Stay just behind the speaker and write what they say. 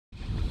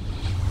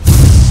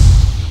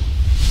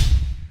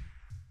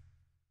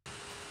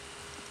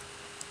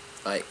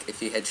Like,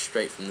 if you head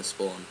straight from the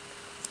spawn.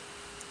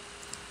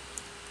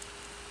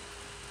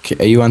 Okay,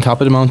 are you on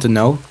top of the mountain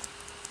now?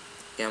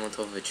 Yeah, I'm on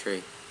top of a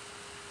tree.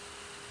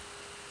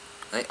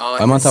 Like, oh, I I'm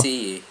can on top.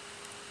 see you.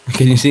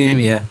 Can you see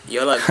me? Yeah.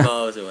 You're like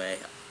miles away.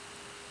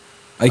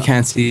 I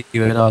can't see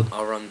you at all.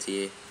 I'll run to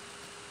you.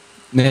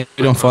 No,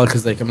 you don't fall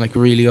because like I'm like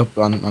really up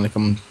on like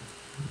I'm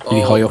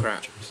really Oh high up.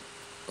 crap.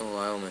 Oh,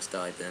 I almost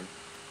died then.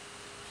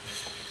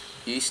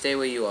 You stay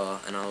where you are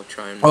and I'll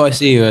try and... Oh, I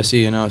see you. I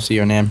see you now. I see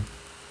your name.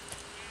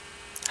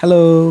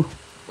 Hello.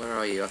 Where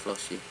are you? I've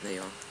lost you. There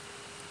you are.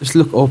 Just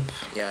look up.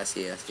 Yeah, I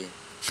see you. I see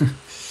you.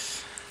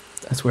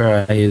 That's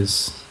where I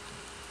is.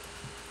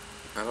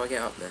 How do I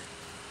get up there?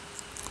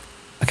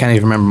 I can't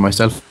even remember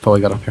myself how I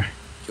got up here.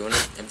 Do you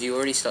wanna... Have you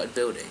already started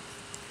building?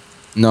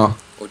 No.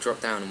 Or drop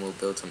down and we'll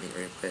build something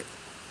real quick.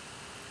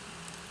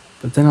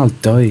 But then I'll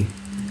die.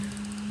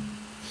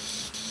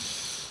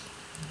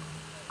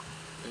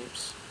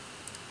 Oops.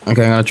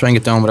 Okay, I'm gonna try and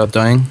get down without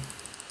dying.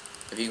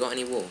 Have you got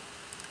any wool?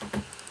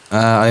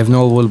 I have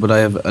no wool, but I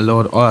have a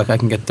load. Oh, okay, I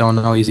can get down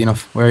now easy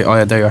enough. Where? Oh,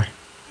 yeah, there you are.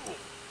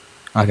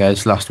 Okay, I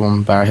just lost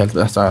one bar health.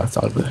 That's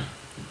all good.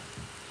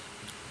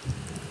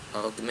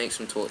 I'll make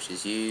some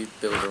torches. You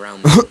build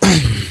around me.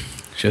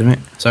 Excuse me.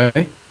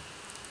 Sorry.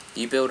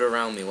 You build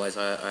around me whilst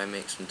I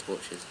make some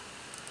torches.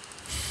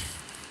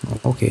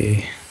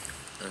 Okay.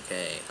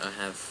 Okay, I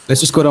have...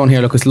 Let's just go down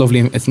here. Look, it's lovely.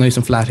 It's nice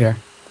and flat here.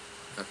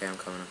 Okay, I'm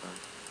coming.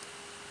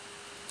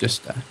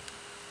 Just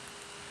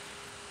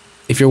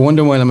if you're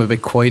wondering why I'm a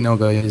bit quiet now,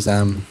 guys,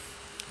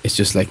 it's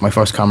just like my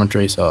first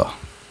commentary, so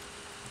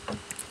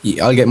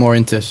yeah, I'll get more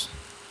into it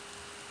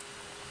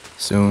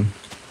soon.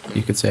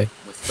 You could say.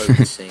 We're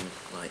focusing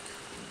like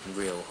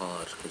real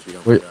hard because we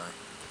don't want to die.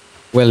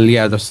 Well,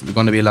 yeah, there's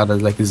going to be a lot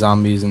of like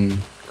zombies and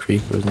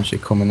creepers and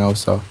shit coming out,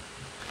 so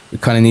we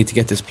kind of need to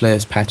get this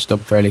place patched up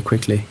fairly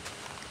quickly.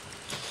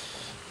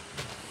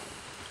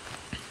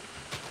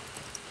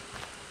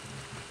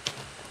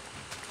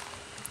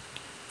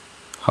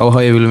 How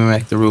high will we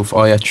make the roof?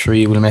 Oh yeah,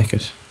 3 will make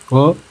it.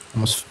 Whoa,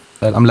 almost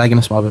fell. I'm lagging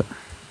a small bit.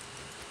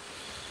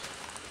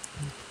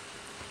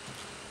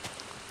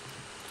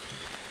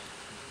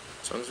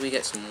 As long as we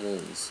get some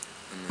walls.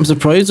 I'm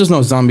surprised there's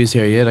no zombies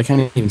here yet. I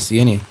can't even see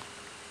any.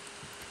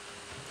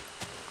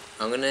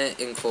 I'm gonna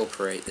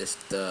incorporate this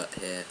dirt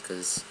here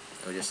because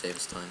it'll just save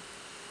us time.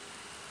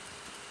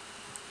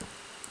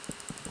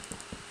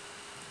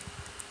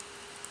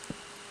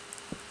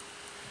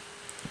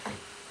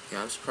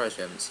 Yeah, I'm surprised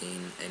we haven't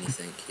seen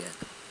anything yet.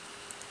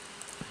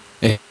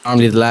 Yeah,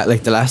 normally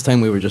the last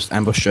time we were just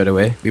ambushed straight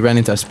away. We ran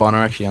into a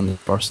spawner actually on the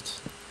First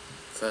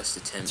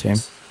attempt. Same.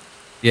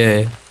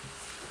 Yeah.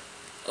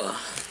 Ugh,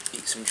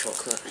 eat some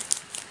chocolate.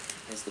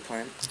 Here's the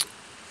plan.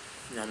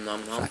 Nom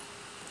nom nom.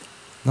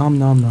 Nom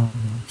nom nom.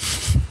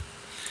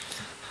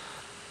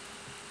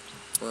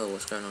 Whoa,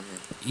 what's going on here?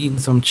 Eating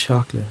some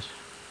chocolate.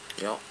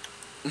 Yup.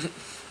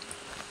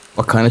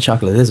 What kind of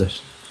chocolate is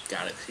it?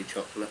 Galaxy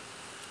chocolate.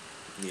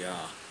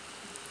 Yeah.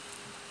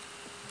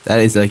 That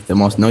is like the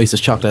most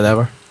nicest chocolate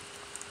ever.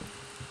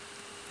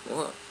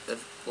 What?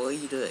 What are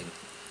you doing?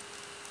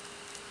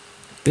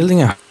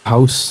 Building a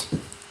house.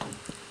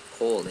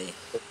 Poorly,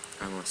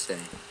 I must say.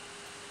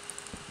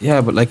 Yeah,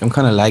 but like I'm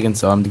kind of lagging,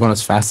 so I'm going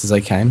as fast as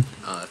I can.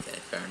 Oh, okay,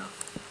 fair enough.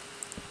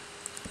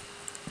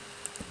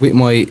 With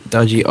my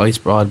dodgy ice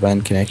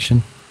broadband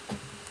connection.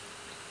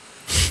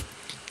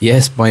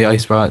 Yes, my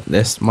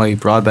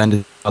broadband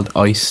is called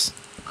ice.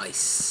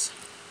 Ice.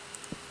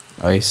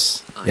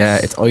 Ice. Yeah,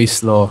 it's ice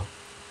slow.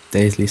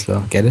 Dazedly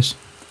slow. Get it?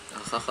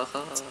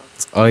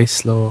 It's ice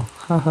slow.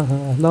 Ha ha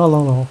ha. La la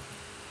la.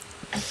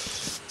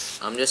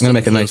 I'm just gonna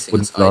make a nice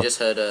wooden floor. I just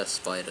heard a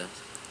spider.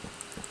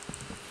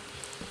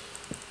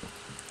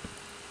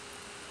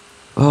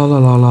 La la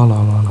la la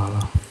la la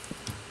la.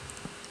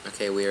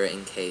 Okay, we are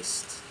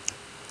encased.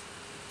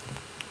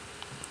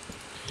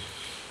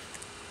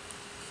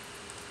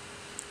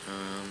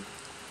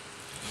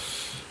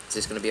 Is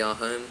this gonna be our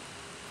home?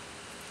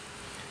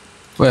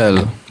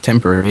 Well,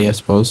 temporary, I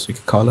suppose you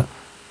could call it.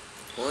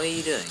 What are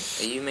you doing?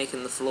 Are you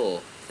making the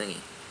floor thingy?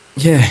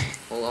 Yeah.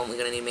 Well, aren't we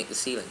gonna need to make the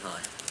ceiling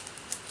high?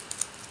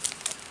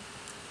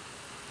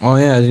 Oh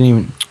yeah, I didn't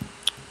even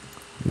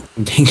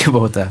think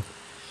about that.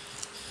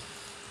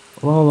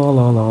 La la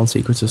la la.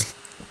 Secrets is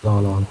la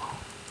la la.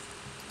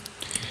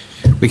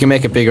 We can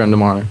make it bigger in the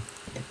morning.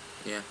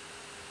 Yeah.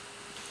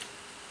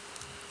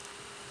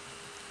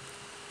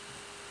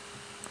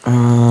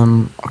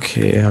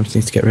 Okay, I just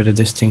need to get rid of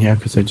this thing here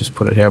because I just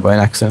put it here by an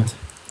accident.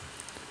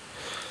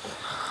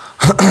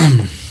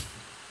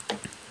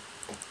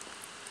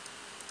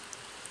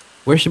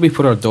 Where should we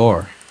put our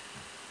door?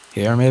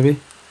 Here, maybe?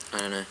 I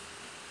don't know.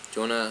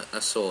 Do you want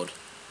a sword?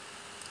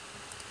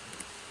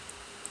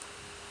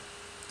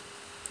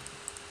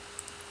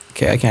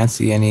 Okay, I can't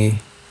see any...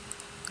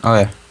 Oh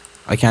yeah,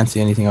 I can't see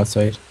anything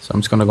outside, so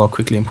I'm just gonna go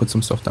quickly and put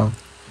some stuff down.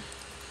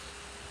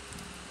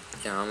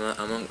 Yeah,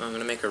 I'm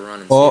gonna make a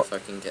run and see if I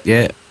can get...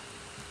 Yeah.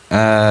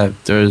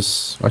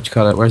 There's... What you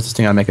call it? Where's this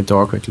thing? I'll make a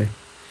door quickly.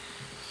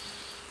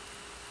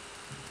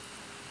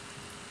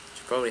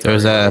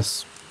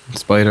 There's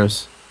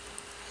spiders.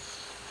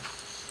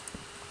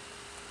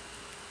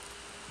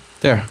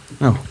 There.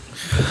 No.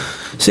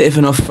 Safe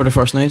enough for the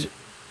first night.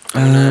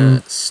 I'm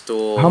gonna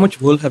store. How much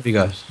wool have you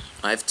got?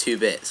 I have 2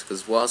 bits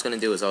because what I was gonna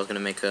do is I was gonna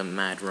make a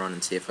mad run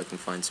and see if I can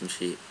find some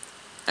sheep.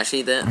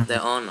 Actually, there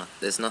are not.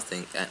 There's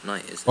nothing at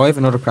night, is there? I have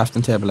another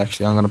crafting table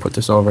actually. I'm gonna put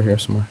this over here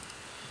somewhere.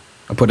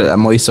 I'll put it at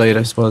my side,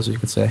 I suppose you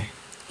could say.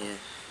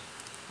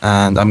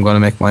 Yeah. And I'm gonna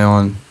make my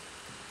own.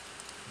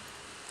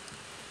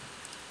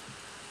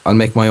 I'll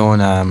make my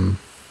own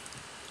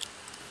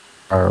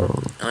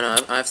Oh no,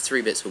 I have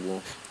 3 bits of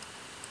wool.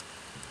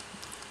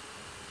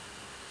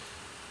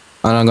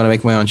 and I'm gonna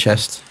make my own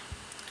chest.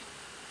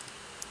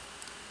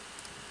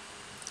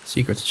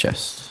 cKreTz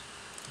chest.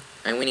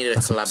 And we need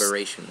a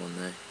collaboration one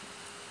though.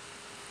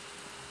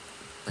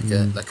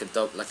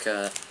 Like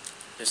a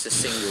just a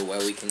single where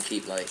we can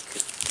keep like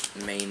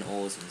main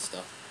ores and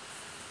stuff.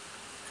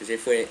 Because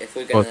if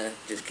we're gonna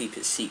just keep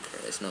it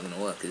secret, it's not gonna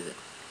work, is it?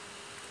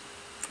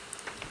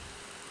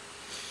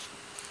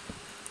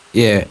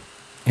 Yeah.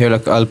 Here,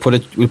 look.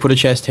 We'll put a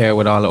chest here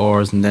with all the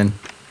ores, and then,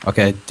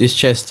 okay, this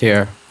chest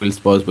here. We'll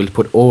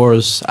put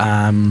ores,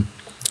 And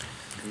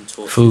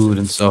food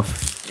and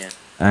stuff.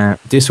 Yeah.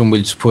 This one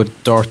we'll just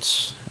put dirt,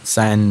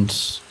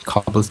 sand,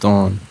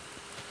 cobblestone.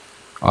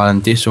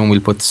 And this one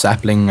we'll put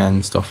sapling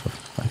and stuff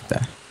like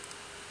that.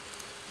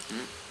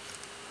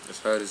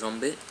 Just heard a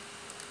zombie.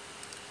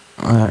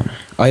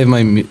 I have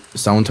my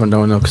sound turned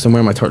down now because I'm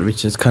wearing my turtle,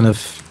 which is kind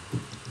of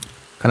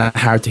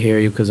hard to hear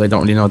you because I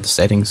don't really know the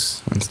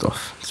settings and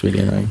stuff. It's really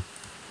annoying.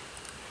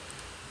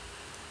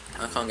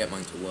 I can't get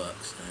mine to work,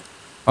 so.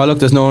 Oh look,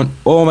 there's no one.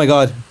 Oh my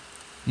god,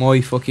 my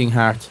fucking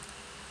heart.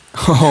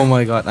 Oh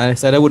my god, I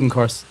said I wouldn't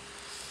curse.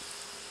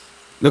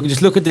 Look,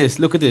 just look at this.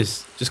 Look at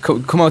this. Just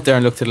come out there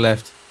and look to the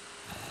left.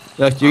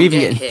 Look, you're even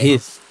getting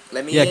hit.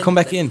 Let me yeah, in. come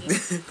back in.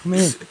 Come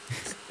in.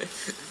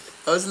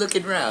 I was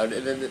looking round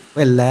and then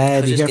Well,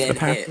 lad, you just here for the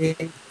getting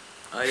party?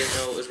 I didn't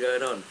know what was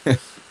going on.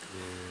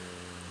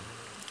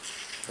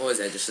 What was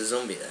there? Just a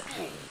zombie there?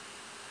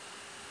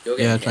 You're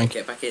getting hit.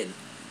 Get back in.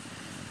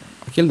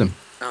 I killed him.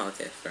 Oh,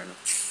 okay, fair enough.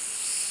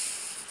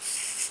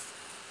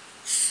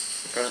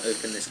 I'm trying to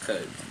open this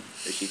code,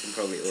 which you can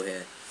probably all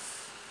hear.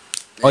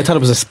 Oh, I thought it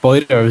was a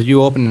spider. It was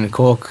you opening a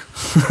coke.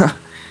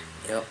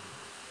 Yep.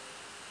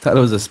 Thought it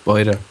was a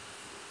spider.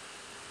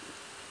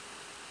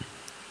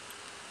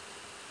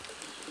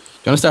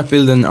 Do you want to start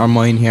building our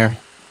mine here?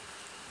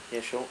 Yeah,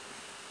 sure.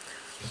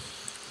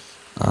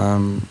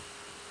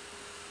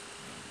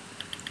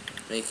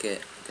 Make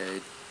it go.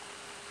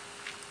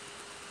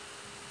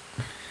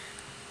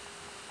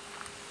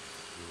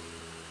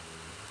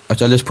 I'll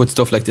just put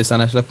stuff like this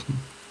on it, look.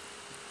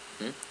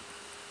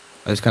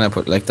 I just kind of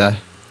put like that.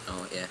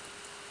 Oh, yeah.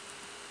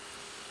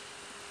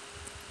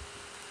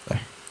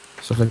 There.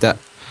 Stuff like that.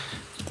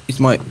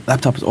 My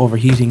laptop is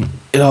overheating.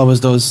 It always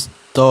does.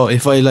 Though,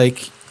 if I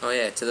like... Oh,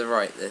 yeah, to the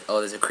right. Oh,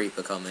 there's a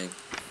creeper coming.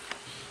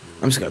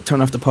 I'm just going to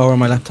turn off the power on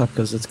my laptop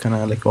because it's kind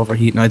of like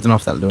overheating. I don't know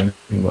if that'll do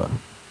anything, but...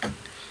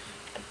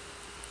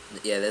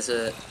 Yeah, there's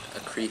a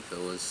creeper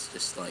was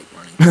just like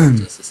running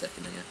towards us a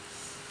second ago.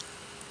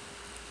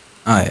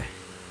 Oh, yeah.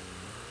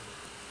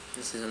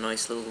 This is a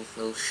nice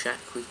little shack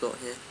we've got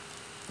here.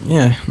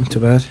 Yeah, not too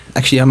bad.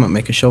 Actually, I might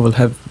make a shovel.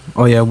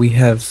 Oh yeah, we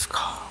have...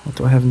 What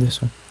do I have in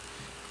this one?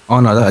 Oh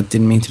no, I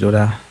didn't mean to do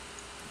that.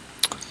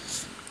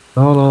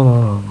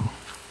 Oh,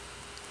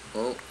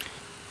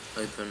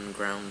 open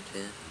ground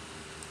here.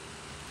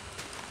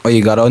 Oh,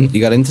 you got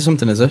into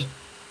something, is it?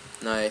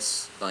 No,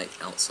 it's like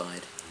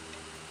outside.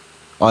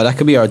 Oh, that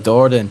could be our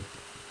door then.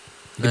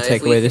 You can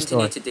take away this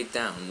door. If we continue to dig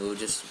down, we'll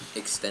just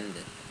extend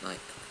it,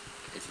 like,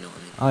 if you know what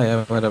I mean. Oh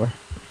yeah, whatever.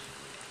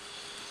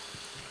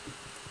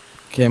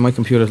 Okay, my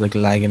computer's like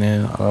lagging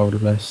in all over the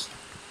place.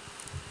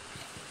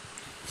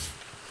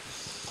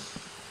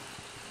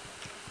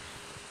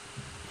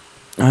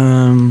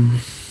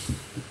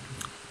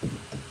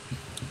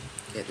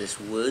 Get this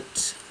wood.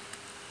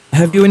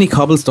 Have you any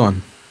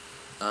cobblestone?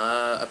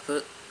 I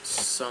put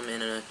some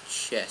in a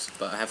chest,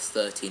 but I have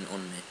 13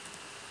 on me.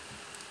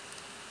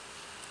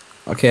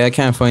 Okay, I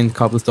can't find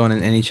cobblestone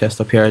in any chest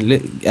up here.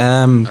 Could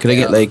I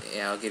get like...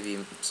 Yeah, I'll give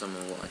you some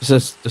of what I...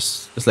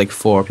 Just like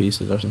 4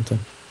 pieces or something.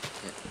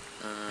 Yeah.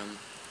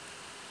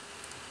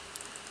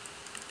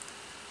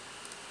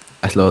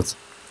 That's loads.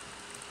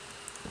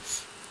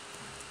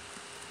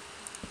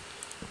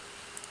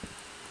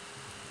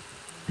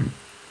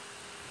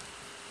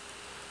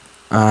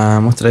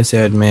 What did I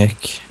say I'd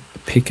make? A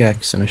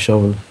pickaxe and a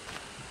shovel.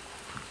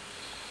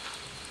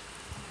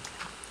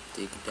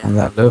 Dig down. And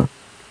that loot.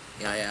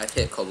 Yeah, I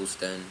hit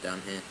cobblestone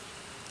down here,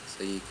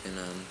 so you can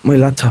My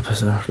laptop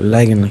is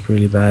lagging like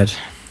really bad.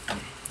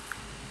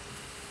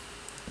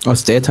 Oh,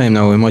 it's daytime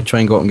now. We might try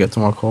and go out and get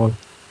some more coal.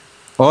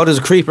 Oh, there's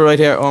a creeper right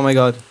here. Oh my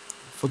god,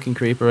 fucking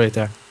creeper right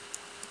there.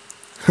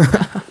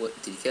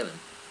 What, did you kill him?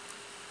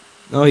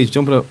 No, he's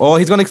jumping up. Oh,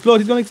 he's gonna explode.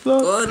 He's gonna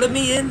explode. Oh, let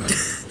me in.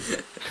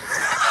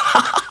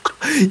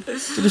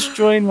 You're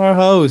destroying our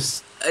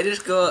house. I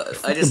just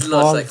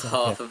lost like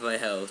half of my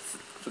health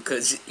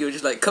because you were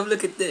just like, come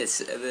look at this,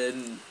 and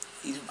then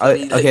he's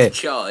okay.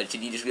 charged,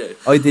 and you just go.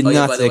 I did oh, yeah,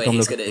 not by say the way, come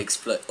he's look. gonna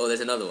explode. Oh,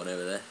 there's another one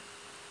over there.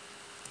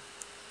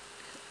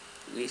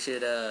 we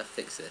should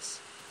fix this.